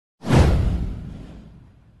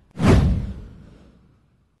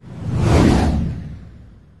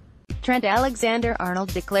Trent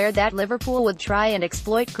Alexander-Arnold declared that Liverpool would try and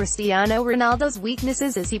exploit Cristiano Ronaldo's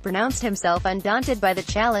weaknesses as he pronounced himself undaunted by the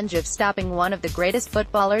challenge of stopping one of the greatest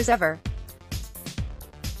footballers ever.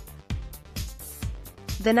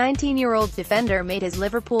 The 19-year-old defender made his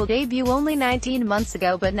Liverpool debut only 19 months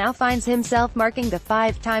ago but now finds himself marking the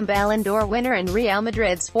five-time Ballon d'Or winner and Real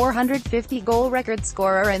Madrid's 450-goal record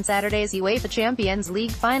scorer in Saturday's UEFA Champions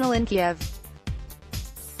League final in Kiev.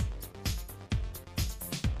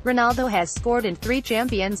 Ronaldo has scored in 3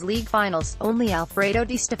 Champions League finals. Only Alfredo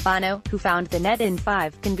di Stefano, who found the net in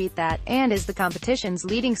 5, can beat that, and is the competition's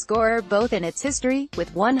leading scorer both in its history,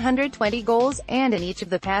 with 120 goals, and in each of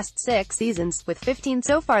the past 6 seasons, with 15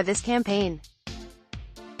 so far this campaign.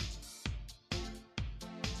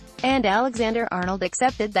 And Alexander-Arnold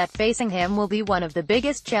accepted that facing him will be one of the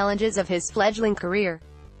biggest challenges of his fledgling career.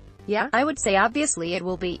 "Yeah, I would say obviously it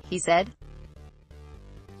will be," he said.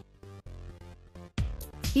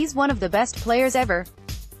 "He's one of the best players ever.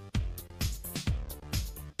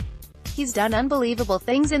 He's done unbelievable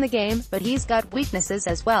things in the game, but he's got weaknesses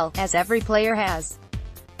as well, as every player has.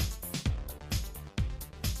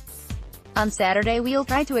 On Saturday we'll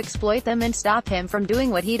try to exploit them and stop him from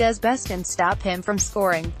doing what he does best and stop him from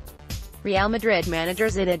scoring." Real Madrid manager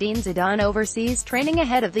Zinedine Zidane oversees training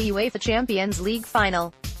ahead of the UEFA Champions League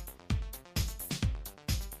final.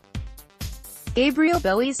 Gabriel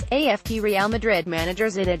Bois, AFP. Real Madrid manager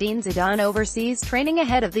Zinedine Zidane oversees training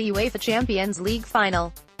ahead of the UEFA Champions League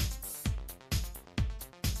final.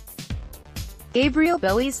 Gabriel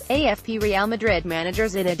Bois, AFP. Real Madrid manager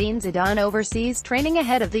Zinedine Zidane oversees training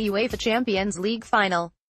ahead of the UEFA Champions League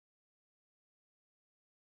final.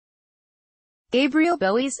 Gabriel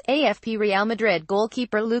Bois, AFP. Real Madrid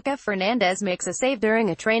goalkeeper Lucas Fernandez makes a save during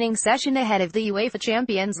a training session ahead of the UEFA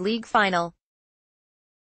Champions League final.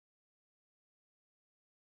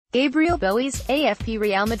 Gabriel Bois, AFP.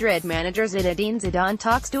 Real Madrid manager Zinedine Zidane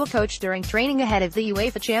talks to a coach during training ahead of the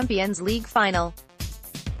UEFA Champions League final.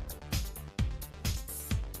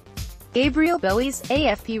 Gabriel Bois,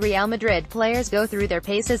 AFP. Real Madrid players go through their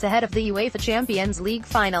paces ahead of the UEFA Champions League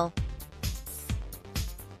final.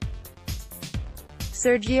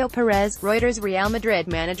 Sergio Perez, Reuters. Real Madrid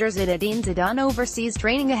manager Zinedine Zidane oversees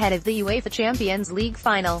training ahead of the UEFA Champions League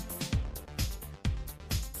final.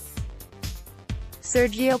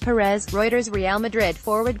 Sergio Perez, Reuters. Real Madrid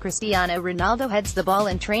forward Cristiano Ronaldo heads the ball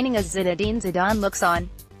in training as Zinedine Zidane looks on.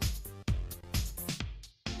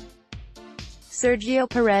 Sergio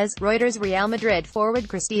Perez, Reuters. Real Madrid forward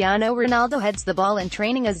Cristiano Ronaldo heads the ball in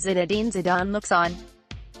training as Zinedine Zidane looks on.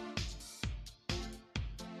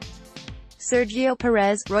 Sergio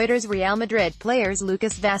Perez, Reuters. Real Madrid players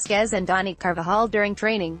Lucas Vazquez and Dani Carvajal during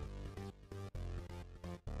training.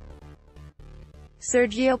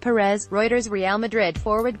 Sergio Perez, Reuters. Real Madrid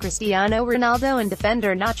forward Cristiano Ronaldo and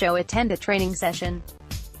defender Nacho attend a training session.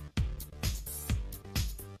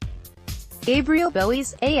 Gabriel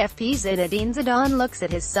Bois, AFP. Zinedine Zidane looks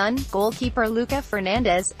at his son, goalkeeper Lucas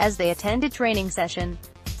Fernandez, as they attend a training session.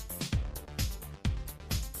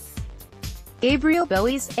 Gabriel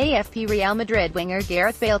Bois, AFP. Real Madrid winger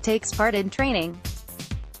Gareth Bale takes part in training.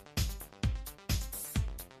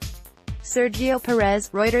 Sergio Perez,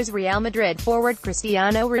 Reuters. Real Madrid forward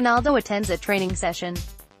Cristiano Ronaldo attends a training session.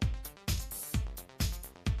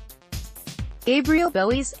 Gabriel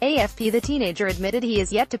Bois, AFP. The teenager admitted he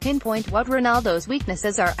is yet to pinpoint what Ronaldo's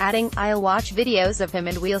weaknesses are, adding, "I'll watch videos of him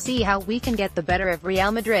and we'll see how we can get the better of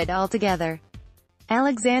Real Madrid altogether."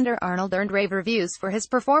 Alexander-Arnold earned rave reviews for his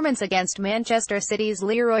performance against Manchester City's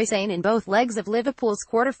Leroy Sane in both legs of Liverpool's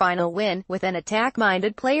quarter-final win, with an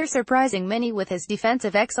attack-minded player surprising many with his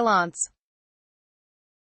defensive excellence.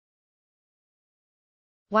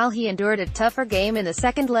 While he endured a tougher game in the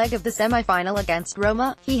second leg of the semi-final against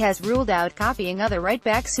Roma, he has ruled out copying other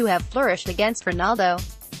right-backs who have flourished against Ronaldo.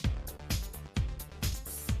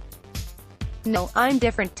 "No, I'm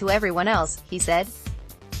different to everyone else," he said.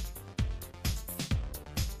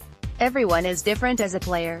 "Everyone is different as a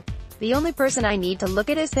player. The only person I need to look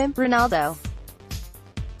at is him, Ronaldo.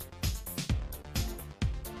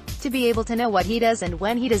 To be able to know what he does and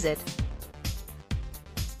when he does it.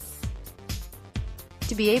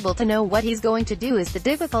 To be able to know what he's going to do is the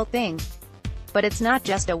difficult thing. But it's not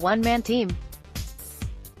just a one-man team.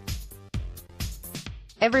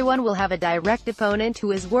 Everyone will have a direct opponent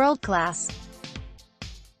who is world-class.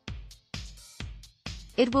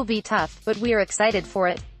 It will be tough, but we're excited for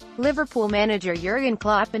it." Liverpool manager Jurgen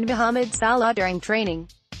Klopp and Mohamed Salah during training.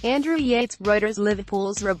 Andrew Yates, Reuters.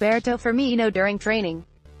 Liverpool's Roberto Firmino during training.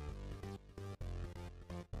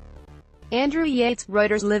 Andrew Yates,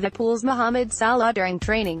 Reuters. Liverpool's Mohamed Salah during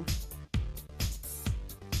training.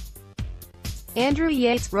 Andrew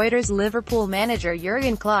Yates, Reuters. Liverpool manager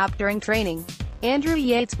Jurgen Klopp during training. Andrew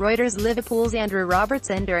Yates, Reuters. Liverpool's Andrew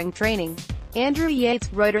Robertson during training. Andrew Yates,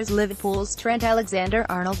 Reuters. Liverpool's Trent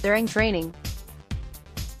Alexander-Arnold during training.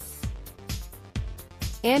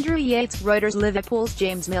 Andrew Yates, Reuters. Liverpool's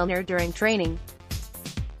James Milner during training.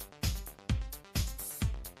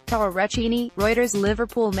 Recini, Reuters.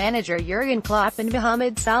 Liverpool manager Jurgen Klopp and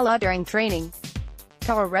Mohamed Salah during training.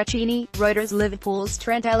 Recini, Reuters. Liverpool's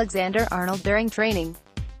Trent Alexander-Arnold during training.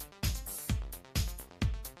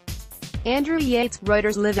 Andrew Yates,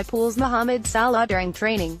 Reuters. Liverpool's Mohamed Salah during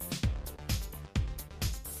training.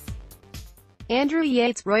 Andrew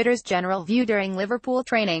Yates, Reuters. General view during Liverpool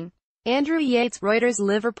training. Andrew Yates, Reuters.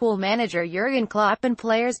 Liverpool manager Jurgen Klopp and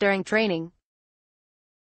players during training.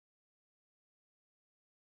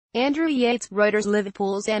 Andrew Yates, Reuters.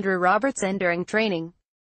 Liverpool's Andrew Robertson during training.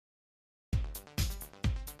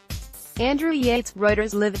 Andrew Yates,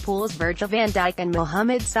 Reuters. Liverpool's Virgil van Dijk and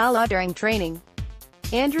Mohamed Salah during training.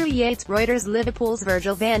 Andrew Yates, Reuters. Liverpool's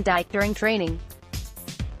Virgil van Dijk during training.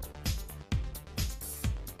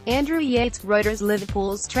 Andrew Yates, Reuters.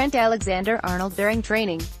 Liverpool's Trent Alexander-Arnold during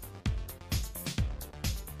training.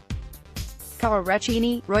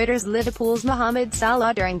 Recini, Reuters. Liverpool's Mohamed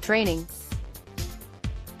Salah during training.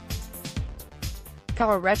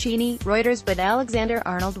 Recini, Reuters. But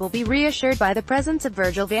Alexander-Arnold will be reassured by the presence of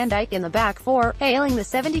Virgil van Dijk in the back four, hailing the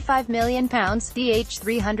 £75 million DH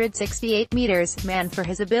 368 meters man for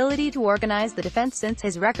his ability to organise the defence since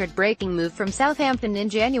his record-breaking move from Southampton in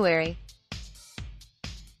January.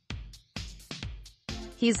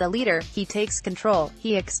 "He's a leader, he takes control,"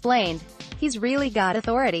 he explained. "He's really got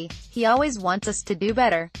authority. He always wants us to do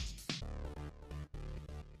better.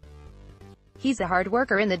 He's a hard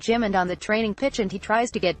worker in the gym and on the training pitch, and he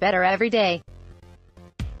tries to get better every day.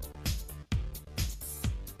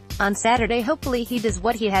 On Saturday hopefully he does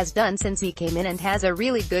what he has done since he came in and has a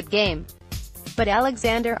really good game." But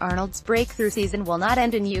Alexander-Arnold's breakthrough season will not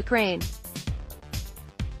end in Ukraine.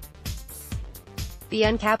 The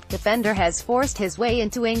uncapped defender has forced his way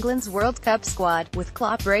into England's World Cup squad, with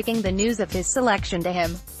Klopp breaking the news of his selection to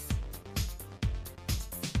him.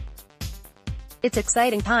 "It's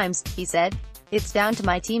exciting times," he said. "It's down to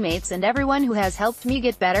my teammates and everyone who has helped me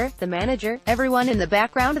get better, the manager, everyone in the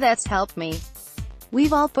background that's helped me.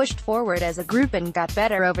 We've all pushed forward as a group and got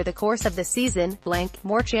better over the course of the season."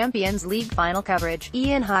 More Champions League final coverage.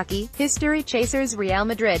 In hockey, history chasers Real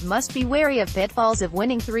Madrid must be wary of pitfalls of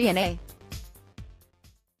winning 3-0.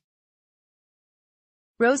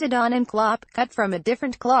 Rosedon and Klopp, cut from a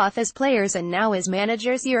different cloth as players and now as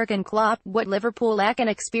managers. Jurgen Klopp, what Liverpool lack in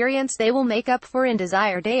experience they will make up for in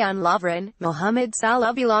desire. On Lovren, Mohamed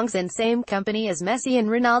Salah belongs in same company as Messi and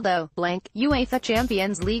Ronaldo. UEFA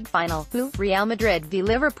Champions League final. Real Madrid v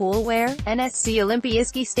Liverpool where? NSC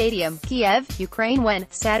Olimpijski Stadium, Kiev, Ukraine when?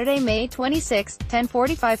 Saturday, May 26,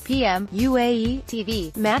 10:45 p.m. UAE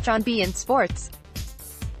TV. Match on beIN Sports.